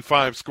top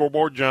 25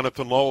 scoreboard.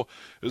 Jonathan Lowe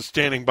is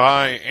standing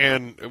by,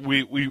 and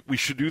we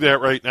should do that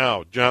right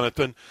now.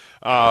 Jonathan,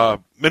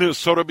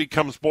 Minnesota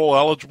becomes bowl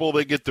eligible.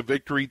 They get the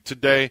victory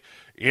today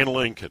in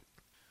Lincoln.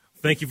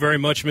 Thank you very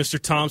much, Mr.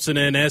 Thompson.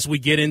 And as we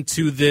get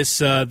into this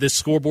this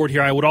scoreboard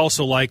here, I would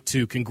also like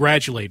to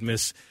congratulate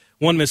Miss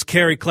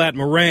Carrie Klatt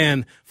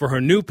Moran for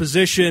her new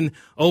position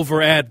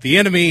over at the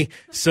Enemy.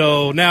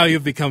 So now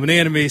you've become an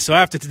enemy. So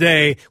after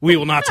today, we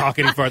will not talk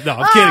any further. No,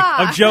 I'm kidding.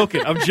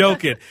 I'm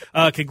joking.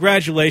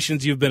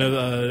 Congratulations. You've been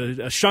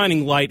a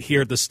shining light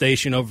here at the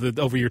station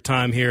over your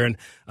time here. And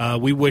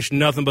we wish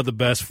nothing but the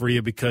best for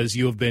you because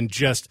you have been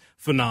just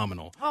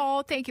phenomenal.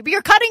 Oh, thank you. But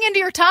you're cutting into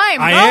your time.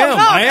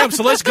 I am.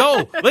 So let's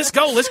go. Let's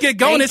get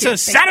going. It's a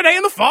Saturday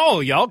in the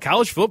fall, y'all.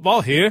 College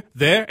football here,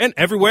 there, and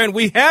everywhere. And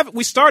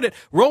we started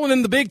rolling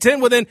in the Big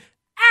Ten with an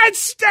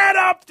stat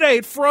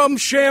update from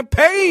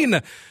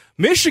Champaign.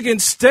 Michigan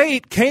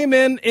State came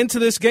into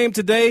this game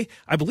today,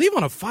 I believe,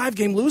 on a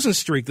 5-game losing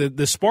streak.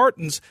 The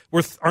Spartans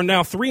are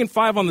now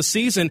 3-5 on the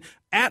season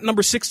at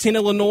number 16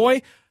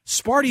 Illinois.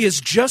 Sparty has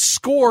just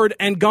scored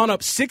and gone up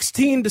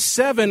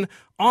 16-7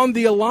 on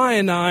the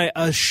Illini,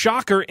 a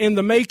shocker in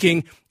the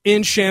making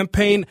in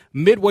Champaign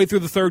midway through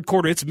the third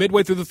quarter. It's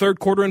midway through the third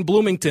quarter in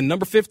Bloomington.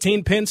 Number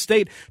 15, Penn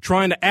State,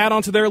 trying to add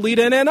on to their lead.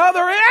 And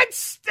another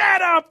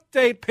stat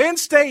update. Penn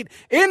State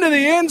into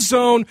the end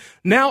zone,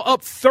 now up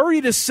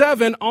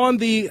 30-7 on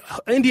the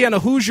Indiana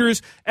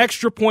Hoosiers.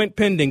 Extra point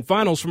pending.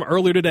 Finals from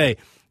earlier today.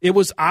 It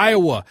was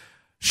Iowa.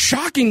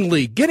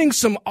 Shockingly, getting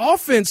some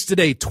offense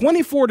today,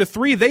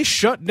 24-3. They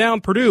shut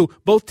down Purdue.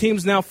 Both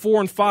teams now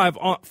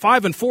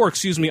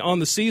 5-4, on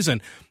the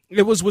season.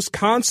 It was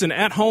Wisconsin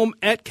at home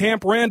at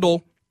Camp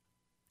Randall,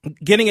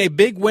 getting a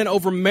big win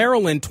over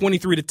Maryland,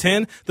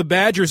 23-10. The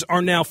Badgers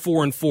are now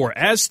 4-4.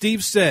 As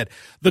Steve said,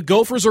 the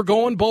Gophers are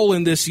going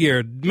bowling this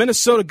year.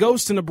 Minnesota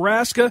goes to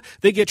Nebraska.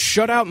 They get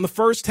shut out in the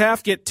first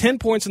half, get 10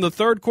 points in the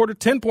third quarter,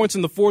 10 points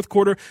in the fourth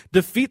quarter,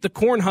 defeat the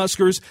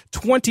Cornhuskers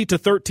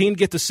 20-13,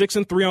 get to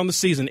 6-3 on the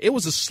season. It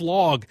was a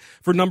slog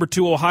for number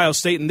 2 Ohio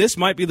State, and this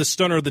might be the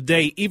stunner of the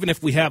day, even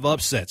if we have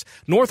upsets.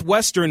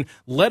 Northwestern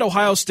led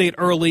Ohio State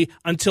early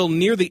until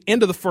near the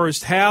end of the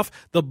first half.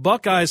 The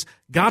Buckeyes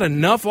got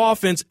enough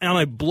offense on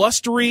a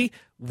blustery,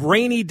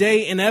 rainy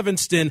day in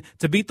Evanston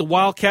to beat the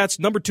Wildcats.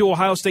 Number 2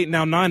 Ohio State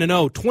now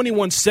 9-0,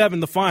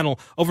 21-7 the final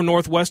over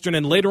Northwestern.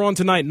 And later on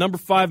tonight, number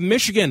 5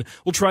 Michigan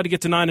will try to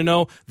get to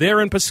 9-0. They're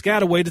in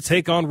Piscataway to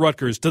take on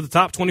Rutgers. To the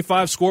top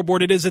 25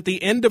 scoreboard, it is at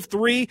the end of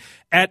 3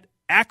 at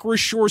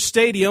Acrisure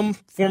Stadium,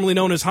 formerly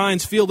known as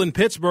Heinz Field in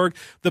Pittsburgh.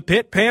 The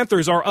Pitt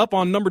Panthers are up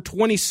on number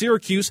 20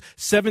 Syracuse,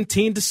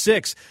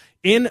 17-6.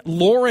 In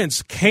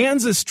Lawrence,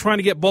 Kansas trying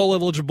to get bowl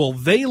eligible.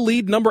 They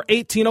lead number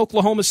 18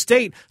 Oklahoma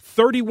State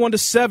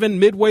 31-7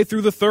 midway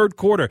through the third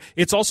quarter.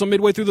 It's also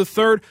midway through the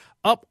third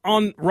up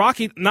on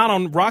not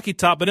on Rocky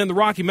Top, but in the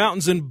Rocky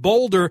Mountains in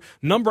Boulder,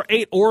 number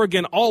 8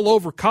 Oregon all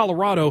over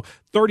Colorado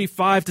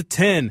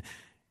 35-10.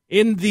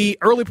 In the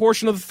early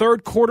portion of the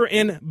third quarter,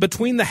 in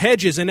Between the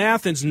Hedges in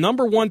Athens,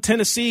 number 1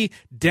 Tennessee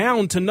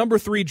down to number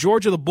 3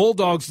 Georgia. The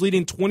Bulldogs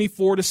leading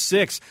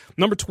 24-6.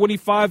 Number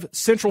 25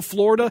 Central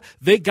Florida.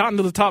 They got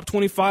into the top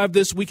 25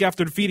 this week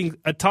after defeating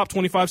a top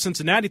 25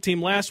 Cincinnati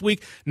team last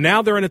week.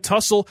 Now they're in a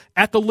tussle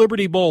at the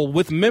Liberty Bowl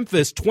with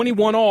Memphis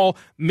 21-all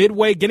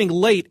midway, getting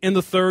late in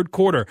the third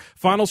quarter.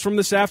 Finals from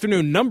this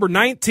afternoon. Number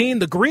 19,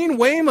 the Green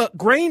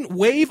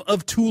Wave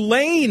of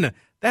Tulane.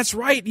 That's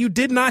right. You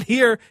did not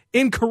hear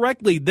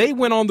incorrectly. They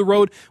went on the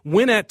road,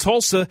 win at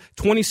Tulsa,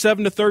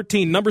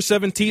 27-13. Number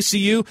 7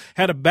 TCU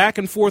had a back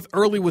and forth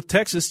early with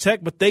Texas Tech,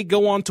 but they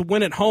go on to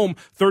win at home,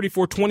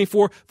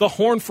 34-24. The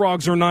Horned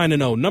Frogs are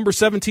 9-0. Number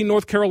 17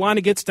 North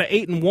Carolina gets to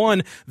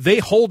 8-1. They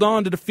hold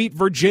on to defeat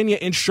Virginia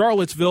in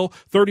Charlottesville,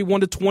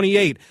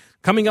 31-28.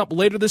 Coming up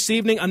later this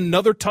evening,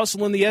 another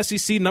tussle in the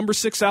SEC. Number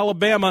 6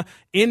 Alabama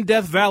in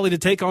Death Valley to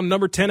take on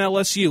number 10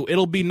 LSU.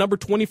 It'll be number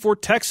 24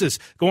 Texas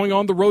going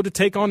on the road to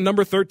take on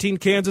number 13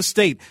 Kansas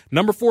State.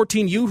 Number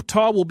 14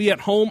 Utah will be at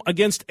home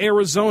against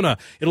Arizona.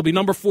 It'll be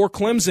number 4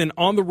 Clemson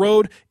on the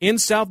road in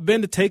South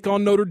Bend to take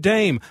on Notre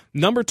Dame.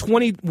 Number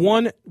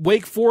 21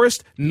 Wake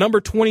Forest. Number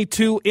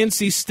 22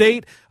 NC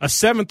State. A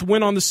 7th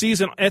win on the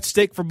season at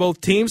stake for both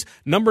teams.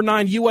 Number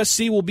 9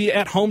 USC will be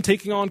at home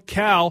taking on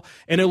Cal,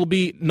 and it'll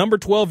be number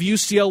 12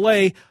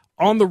 UCLA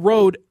on the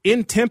road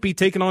in Tempe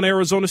taking on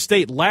Arizona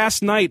State.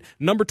 Last night,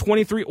 number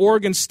 23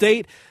 Oregon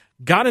State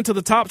got into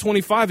the top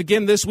 25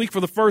 again this week for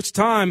the first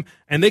time,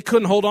 and they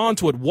couldn't hold on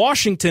to it.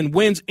 Washington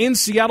wins in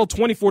Seattle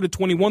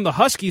 24-21. The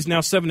Huskies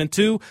now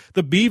 7-2.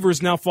 The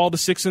Beavers now fall to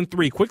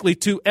 6-3. Quickly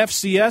to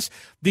FCS,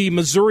 the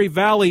Missouri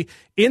Valley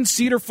in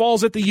Cedar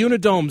Falls at the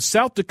Unidome.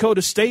 South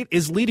Dakota State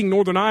is leading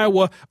Northern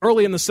Iowa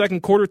early in the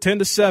second quarter,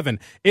 10-7.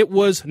 It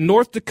was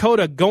North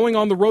Dakota going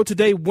on the road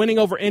today, winning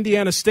over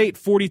Indiana State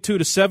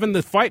 42-7.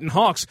 The Fighting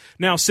Hawks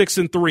now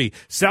 6-3.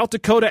 South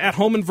Dakota at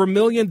home in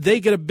Vermilion, they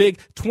get a big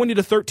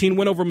 20-13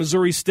 win over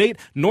Missouri State.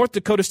 North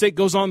Dakota State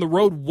goes on the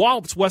road,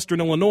 whops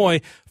Western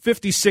Illinois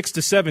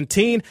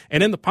 56-17.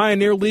 And in the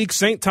Pioneer League,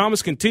 St.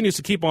 Thomas continues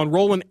to keep on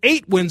rolling,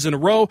 8 wins in a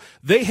row.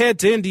 They head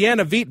to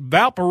Indiana, beat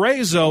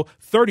Valparaiso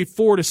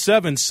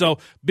 34-7. So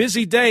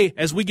busy day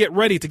as we get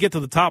ready to get to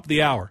the top of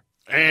the hour.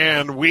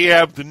 And we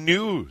have the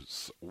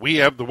news. We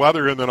have the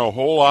weather and then a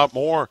whole lot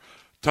more.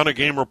 Ton of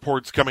game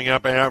reports coming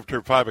up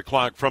after 5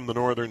 o'clock from the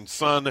Northern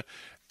Sun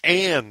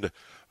and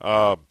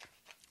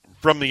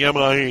from the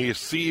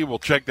MIAC. We'll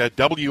check that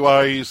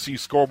WIAC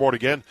scoreboard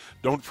again.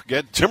 Don't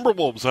forget,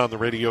 Timberwolves on the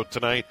radio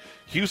tonight.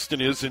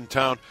 Houston is in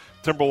town.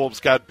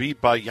 Timberwolves got beat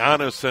by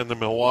Giannis and the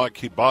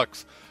Milwaukee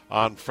Bucks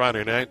on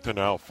Friday night. They're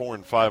now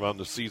 4-5 on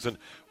the season.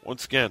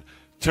 Once again,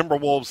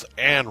 Timberwolves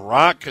and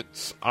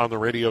Rockets on the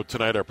radio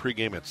tonight. Our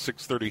pregame at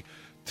 6:30,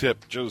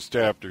 tip just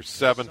after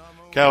 7.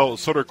 Cal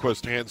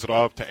Soderquist hands it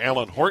off to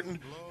Alan Horton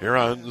here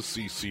on the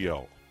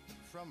CCO.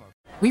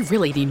 We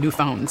really need new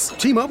phones.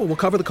 T-Mobile will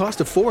cover the cost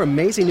of 4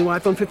 amazing new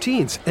iPhone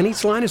 15s, and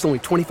each line is only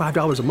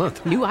 $25 a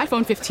month. New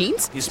iPhone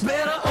 15s? It's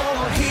better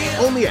over here.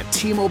 Only at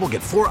T-Mobile,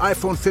 get 4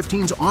 iPhone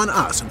 15s on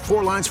us and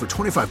 4 lines for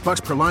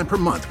 $25 per line per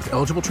month with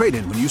eligible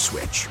trade-in when you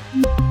switch.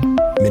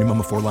 Minimum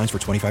of 4 lines for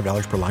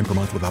 $25 per line per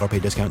month with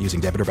autopay discount using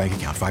debit or bank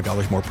account.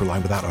 $5 more per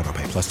line without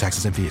autopay, plus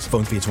taxes and fees.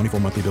 Phone fee at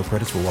 24 monthly bill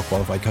credits for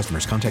well-qualified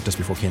customers. Contact us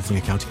before canceling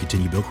account to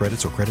continue bill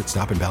credits or credit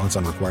stop and balance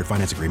on required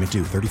finance agreement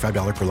due.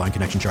 $35 per line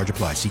connection charge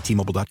applies. See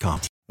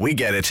T-Mobile.com. We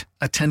get it.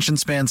 Attention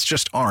spans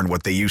just aren't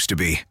what they used to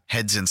be.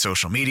 Heads in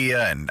social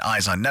media and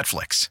eyes on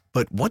Netflix.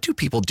 But what do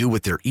people do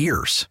with their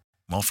ears?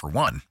 Well, for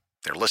one,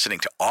 they're listening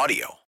to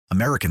audio.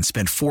 Americans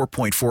spend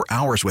 4.4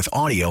 hours with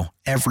audio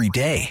every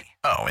day.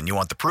 Oh, and you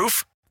want the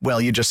proof? Well,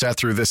 you just sat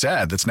through this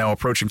ad that's now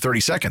approaching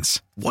 30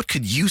 seconds. What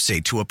could you say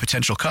to a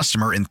potential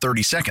customer in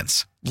 30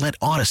 seconds? Let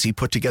Odyssey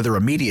put together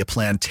a media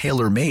plan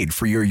tailor-made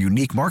for your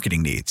unique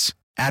marketing needs.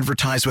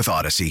 Advertise with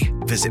Odyssey.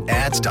 Visit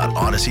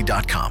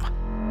ads.odyssey.com.